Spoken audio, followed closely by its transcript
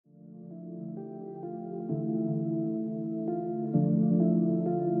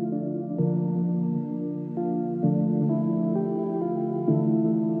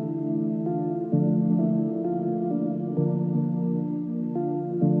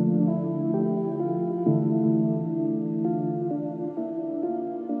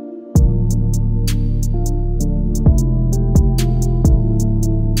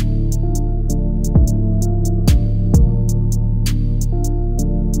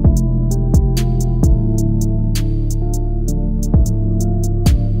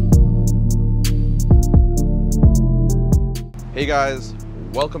Hey guys,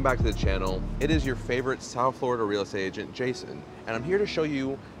 welcome back to the channel. It is your favorite South Florida real estate agent, Jason, and I'm here to show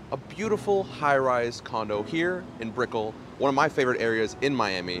you a beautiful high-rise condo here in Brickell, one of my favorite areas in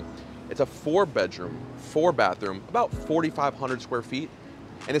Miami. It's a 4-bedroom, 4-bathroom, about 4,500 square feet,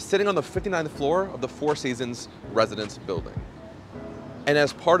 and it's sitting on the 59th floor of the Four Seasons residence building. And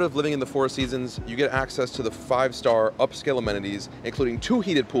as part of living in the Four Seasons, you get access to the 5-star upscale amenities, including 2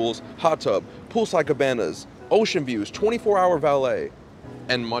 heated pools, hot tub, poolside cabanas, ocean views, 24-hour valet,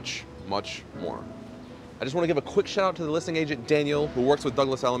 and much, much more. I just want to give a quick shout out to the listing agent, Daniel, who works with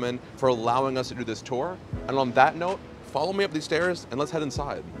Douglas Elliman, for allowing us to do this tour. And on that note, follow me up these stairs and let's head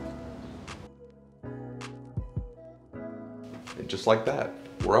inside. And just like that,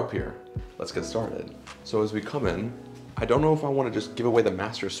 we're up here. Let's get started. So as we come in, I don't know if I want to just give away the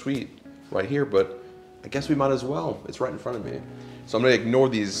master suite right here, but I guess we might as well. It's right in front of me. So I'm going to ignore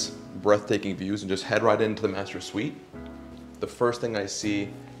these breathtaking views and just head right into the master suite. The first thing I see,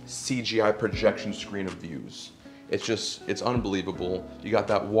 CGI projection screen of views. It's unbelievable. You got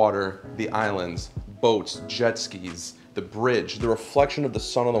that water, the islands, boats, jet skis, the bridge, the reflection of the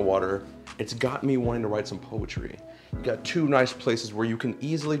sun on the water. It's got me wanting to write some poetry. You got 2 nice places where you can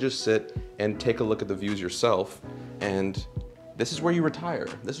easily just sit and take a look at the views yourself. And this is where you retire.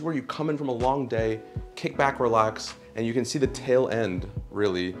 This is where you come in from a long day, kick back, relax, and you can see the tail end,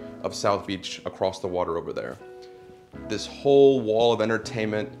 really, of South Beach across the water over there. This whole wall of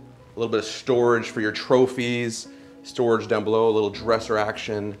entertainment, a little bit of storage for your trophies, storage down below, a little dresser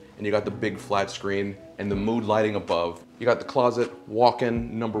action, and you got the big flat screen and the mood lighting above. You got the closet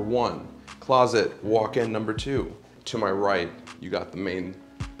walk-in number 1, closet walk-in number 2. To my right, you got the main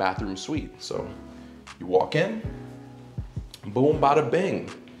bathroom suite. So you walk in, boom, bada bing.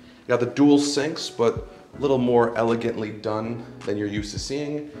 You got the dual sinks, but a little more elegantly done than you're used to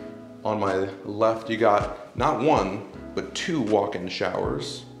seeing. On my left, you got not 1, but 2 walk-in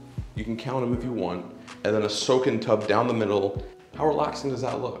showers. You can count them if you want. And then a soak-in tub down the middle. How relaxing does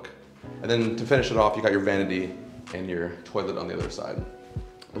that look? And then to finish it off, you got your vanity and your toilet on the other side.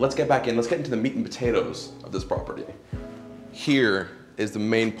 But let's get back in. Let's get into the meat and potatoes of this property. Here is the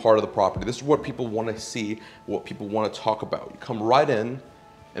main part of the property. This is what people want to see, what people want to talk about. You come right in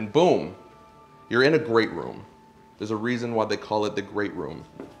and boom, you're in a great room. There's a reason why they call it the great room.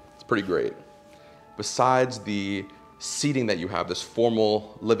 It's pretty great. Besides the seating that you have, this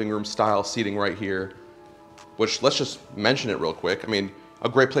formal living room style seating right here, which let's just mention it real quick. I mean, a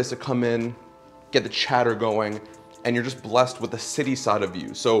great place to come in, get the chatter going, and you're just blessed with the city side of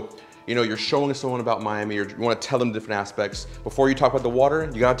you. So, you know, you're showing someone about Miami, or you want to tell them different aspects. Before you talk about the water,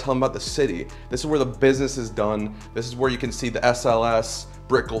 you got to tell them about the city. This is where the business is done. This is where you can see the SLS,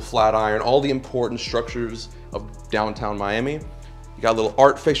 Brickell, Flatiron, all the important structures of downtown Miami. You got little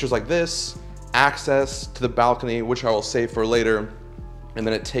art fixtures like this, access to the balcony, which I will save for later. And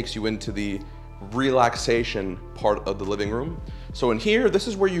then it takes you into the relaxation part of the living room. So in here, this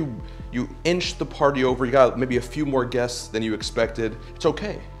is where you inch the party over. You got maybe a few more guests than you expected. It's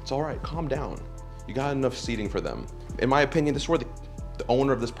okay, it's all right, calm down. You got enough seating for them. In my opinion, this is where the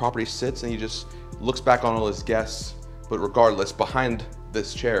owner of this property sits and he just looks back on all his guests. But regardless, behind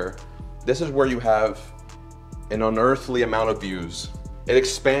this chair, this is where you have an unearthly amount of views. It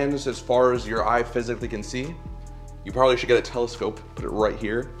expands as far as your eye physically can see. You probably should get a telescope, put it right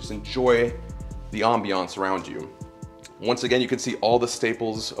here. Just enjoy the ambiance around you. Once again, you can see all the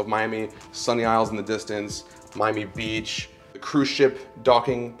staples of Miami, Sunny Isles in the distance, Miami Beach, the cruise ship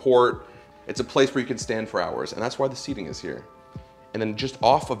docking port. It's a place where you can stand for hours, and that's why the seating is here. And then just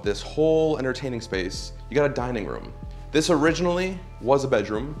off of this whole entertaining space, you got a dining room. This originally was a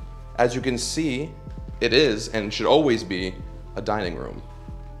bedroom. As you can see, it is and should always be a dining room.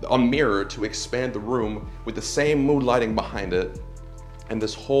 A mirror to expand the room with the same mood lighting behind it. And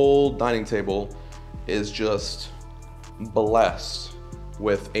this whole dining table is just blessed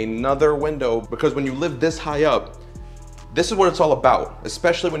with another window, because when you live this high up, this is what it's all about,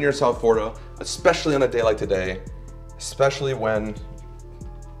 especially when you're in South Florida, especially on a day like today, especially when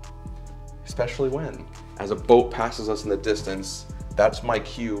as a boat passes us in the distance. That's my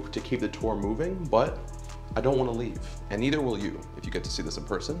cue to keep the tour moving, but I don't want to leave, and neither will you if you get to see this in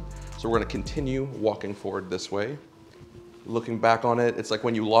person. So we're going to continue walking forward this way. Looking back on it, it's like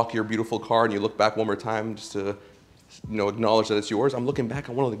when you lock your beautiful car and you look back one more time just to, you know, acknowledge that it's yours. I'm looking back,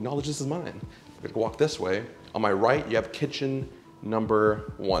 I want to acknowledge this is mine. I'm gonna walk this way. On my right, you have kitchen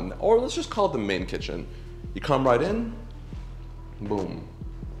number 1, or let's just call it the main kitchen. You come right in, boom,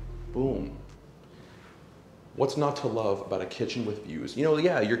 boom. What's not to love about a kitchen with views? You know,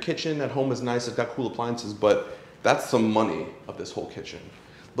 yeah, your kitchen at home is nice, it's got cool appliances, but that's the money of this whole kitchen.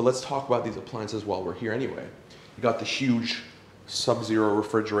 But let's talk about these appliances while we're here anyway. You got the huge Sub-Zero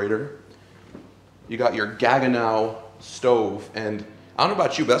refrigerator. You got your Gaggenau stove, and I don't know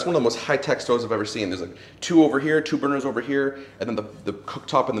about you, but that's one of the most high-tech stoves I've ever seen. There's like 2 over here, 2 burners over here, and then the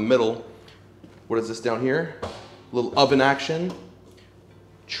cooktop in the middle. What is this down here? Little oven action.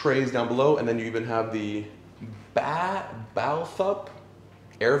 Trays down below, and then you even have the Balthup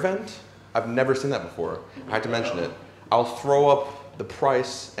air vent. I've never seen that before. I had to mention it. I'll throw up the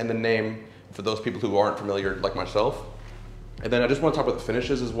price and the name for those people who aren't familiar like myself. And then I just want to talk about the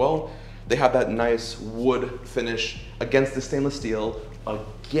finishes as well. They have that nice wood finish against the stainless steel,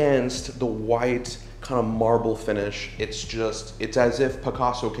 against the white kind of marble finish. It's as if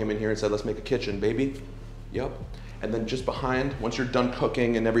Picasso came in here and said, let's make a kitchen, baby. Yep. And then just behind, once you're done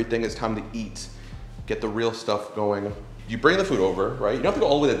cooking and everything, it's time to eat. Get the real stuff going. You bring the food over, right? You don't have to go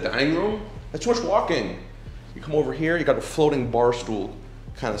all the way to the dining room. That's too much walking. You come over here, you got a floating bar stool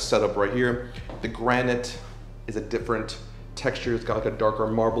kind of set up right here. The granite is a different texture. It's got like a darker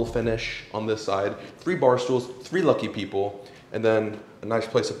marble finish on this side. 3 bar stools, 3 lucky people, and then a nice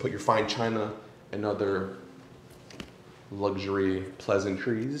place to put your fine china and other luxury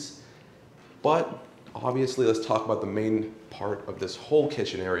pleasantries. But obviously, let's talk about the main part of this whole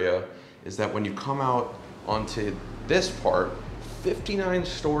kitchen area, is that when you come out onto this part, 59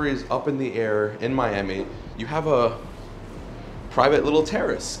 stories up in the air in Miami, you have a private little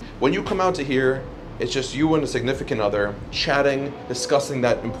terrace. When you come out to here, it's just you and a significant other chatting, discussing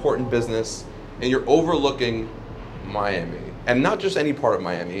that important business, and you're overlooking Miami. And not just any part of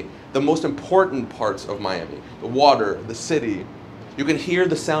Miami, the most important parts of Miami. The water, the city. You can hear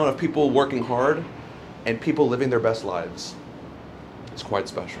the sound of people working hard and people living their best lives. It's quite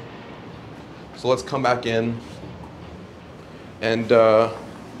special. So let's come back in. And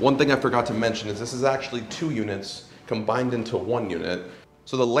one thing I forgot to mention is this is actually 2 units combined into 1 unit.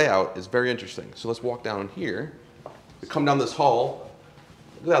 So the layout is very interesting. So let's walk down here. We come down this hall.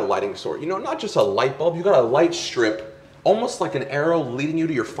 Look at that lighting source. You know, not just a light bulb, you got a light strip, almost like an arrow leading you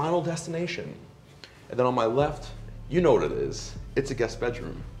to your final destination. And then on my left, you know what it is. It's a guest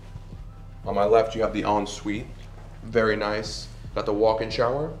bedroom. On my left, you have the ensuite. Very nice. Got the walk-in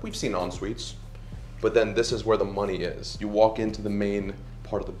shower. We've seen en-suites. But then this is where the money is. You walk into the main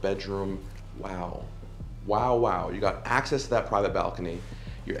part of the bedroom. Wow. Wow, wow. You got access to that private balcony.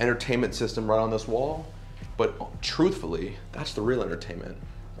 Your entertainment system right on this wall. But truthfully, that's the real entertainment.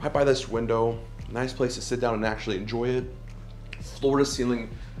 Right by this window. Nice place to sit down and actually enjoy it. Floor to ceiling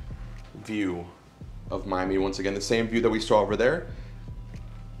view of Miami. Once again, the same view that we saw over there.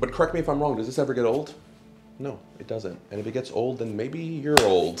 But correct me if I'm wrong, does this ever get old? No, it doesn't. And if it gets old, then maybe you're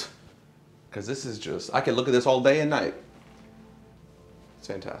old. Because this is just, I can look at this all day and night. It's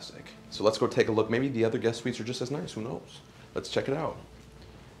fantastic. So let's go take a look. Maybe the other guest suites are just as nice, who knows? Let's check it out.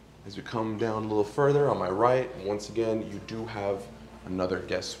 As we come down a little further, on my right, once again, you do have another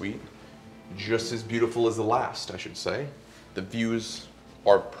guest suite. Just as beautiful as the last, I should say. The views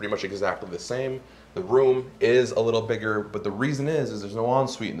are pretty much exactly the same. The room is a little bigger, but the reason is there's no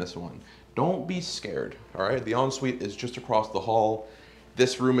ensuite in this one. Don't be scared, all right? The ensuite is just across the hall.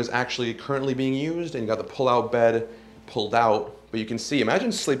 This room is actually currently being used, and you got the pull-out bed pulled out, but you can see,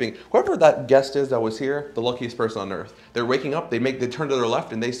 imagine sleeping, whoever that guest is that was here, the luckiest person on earth. They're waking up, they turn to their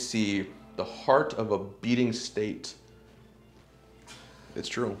left, and they see the heart of a beating state. It's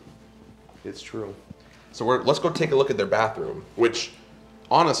true. It's true. So let's go take a look at their bathroom, which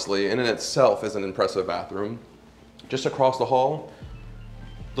honestly, in and itself, is an impressive bathroom. Just across the hall,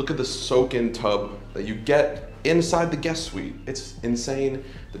 look at the soak-in tub that you get inside the guest suite. It's insane.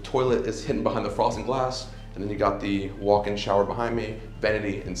 The toilet is hidden behind the frosted glass, and then you got the walk-in shower behind me,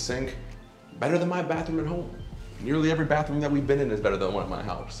 vanity and sink. Better than my bathroom at home. Nearly every bathroom that we've been in is better than one at my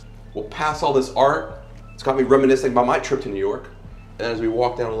house. We'll pass all this art. It's got me reminiscing about my trip to New York. And as we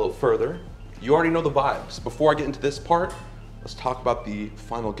walk down a little further, you already know the vibes. Before I get into this part, let's talk about the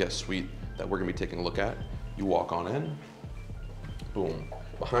final guest suite that we're gonna be taking a look at. You walk on in, boom.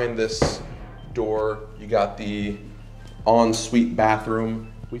 Behind this door, you got the ensuite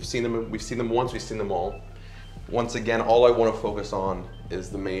bathroom. We've seen them once, we've seen them all. Once again, all I wanna focus on is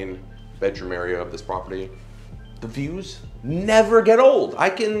the main bedroom area of this property. The views never get old. I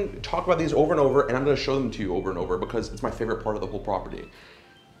can talk about these over and over, and I'm gonna show them to you over and over because it's my favorite part of the whole property.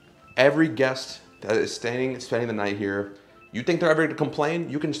 Every guest that is spending the night here, you think they're ever gonna complain?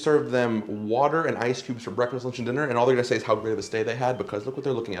 You can serve them water and ice cubes for breakfast, lunch, and dinner, and all they're gonna say is how great of a stay they had because look what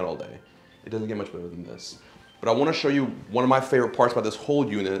they're looking at all day. It doesn't get much better than this. But I wanna show you one of my favorite parts about this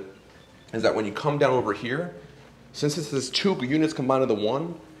whole unit is that when you come down over here, since this is 2 units combined into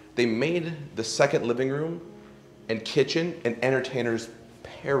 1, they made the second living room and kitchen an entertainer's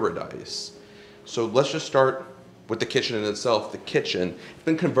paradise. So let's just start with the kitchen in itself. The kitchen has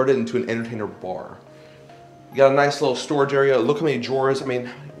been converted into an entertainer bar. You got a nice little storage area. Look how many drawers. I mean,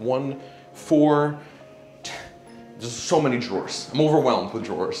 1, 4, there's so many drawers. I'm overwhelmed with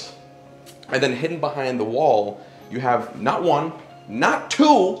drawers. And then hidden behind the wall, you have not 1, not 2, I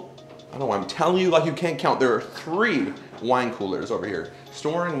don't know why I'm telling you like you can't count. There are 3 wine coolers over here,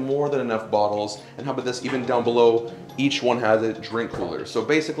 storing more than enough bottles. And how about this, even down below, each one has a drink cooler. So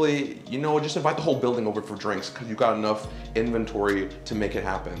basically, you know, just invite the whole building over for drinks because you got enough inventory to make it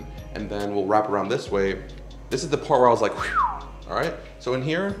happen. And then we'll wrap around this way. This is the part where I was like, whew. All right. So in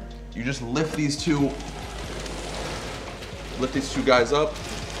here, you just lift these two guys up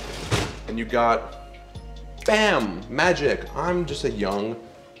and you got, bam, magic. I'm just a young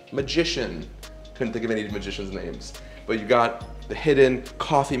magician. Couldn't think of any magicians' names. But you got the hidden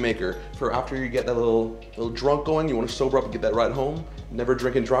coffee maker for after you get that little drunk going, you want to sober up and get that ride home. Never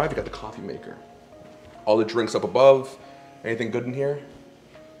drink and drive, you got the coffee maker. All the drinks up above. Anything good in here?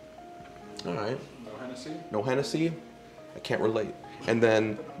 All right. No Hennessy? No Hennessy? I can't relate. And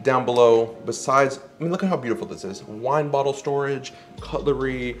then down below, besides, I mean, look at how beautiful this is. Wine bottle storage,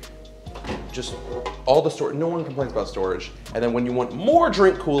 cutlery, just all the storage. No one complains about storage. And then when you want more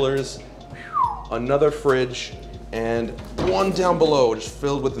drink coolers, another fridge, and one down below just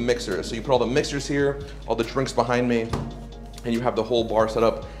filled with the mixers. So you put all the mixers here, all the drinks behind me, and you have the whole bar set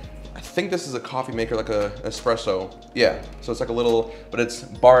up. I think this is a coffee maker, like a espresso. Yeah, so it's like a little, but it's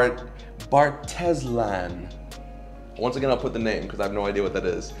Barteslan. Once again, I'll put the name because I have no idea what that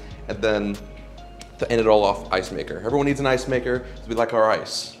is. And then to end it all off, ice maker. Everyone needs an ice maker to be like our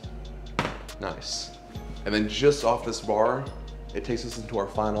ice. Nice. And then just off this bar, it takes us into our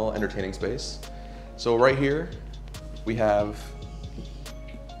final entertaining space. So right here, we have,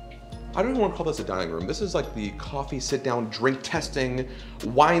 I don't even want to call this a dining room. This is like the coffee sit down, drink testing,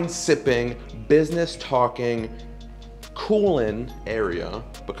 wine sipping, business talking, coolin' area.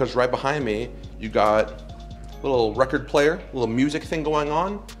 Because right behind me, you got a little record player, a little music thing going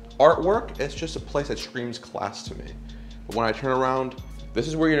on. Artwork, it's just a place that screams class to me. But when I turn around, this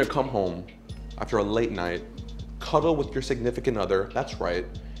is where you're gonna come home after a late night, cuddle with your significant other, that's right,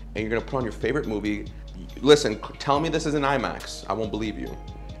 and you're gonna put on your favorite movie. Listen, tell me this is an IMAX, I won't believe you.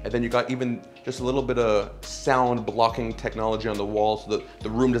 And then you got even just a little bit of sound blocking technology on the wall so that the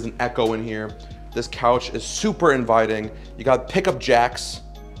room doesn't echo in here. This couch is super inviting. You got pickup jacks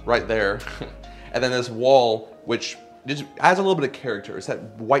right there. And then this wall, which just adds a little bit of character. It's that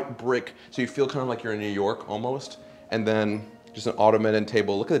white brick, so you feel kind of like you're in New York almost. And then just an ottoman and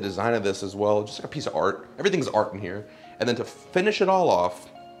table. Look at the design of this as well. Just like a piece of art. Everything's art in here. And then to finish it all off,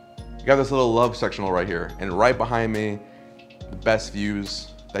 you got this little love sectional right here. And right behind me, the best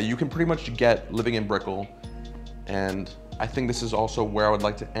views that you can pretty much get living in Brickell. And I think this is also where I would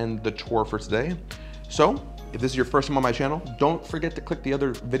like to end the tour for today. So if this is your first time on my channel, don't forget to click the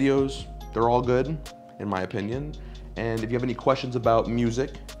other videos. They're all good, in my opinion. And if you have any questions about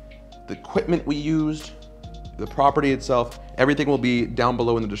music, the equipment we used, the property itself, everything will be down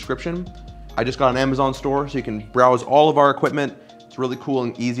below in the description. I just got an Amazon store, so you can browse all of our equipment. It's really cool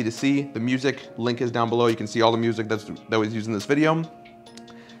and easy to see. The music link is down below. You can see all the music that was used in this video.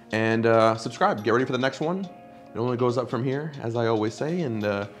 And subscribe, get ready for the next one. It only goes up from here, as I always say, and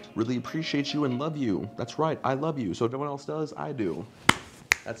really appreciate you and love you. That's right, I love you. So if no one else does, I do.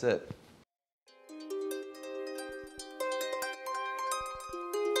 That's it.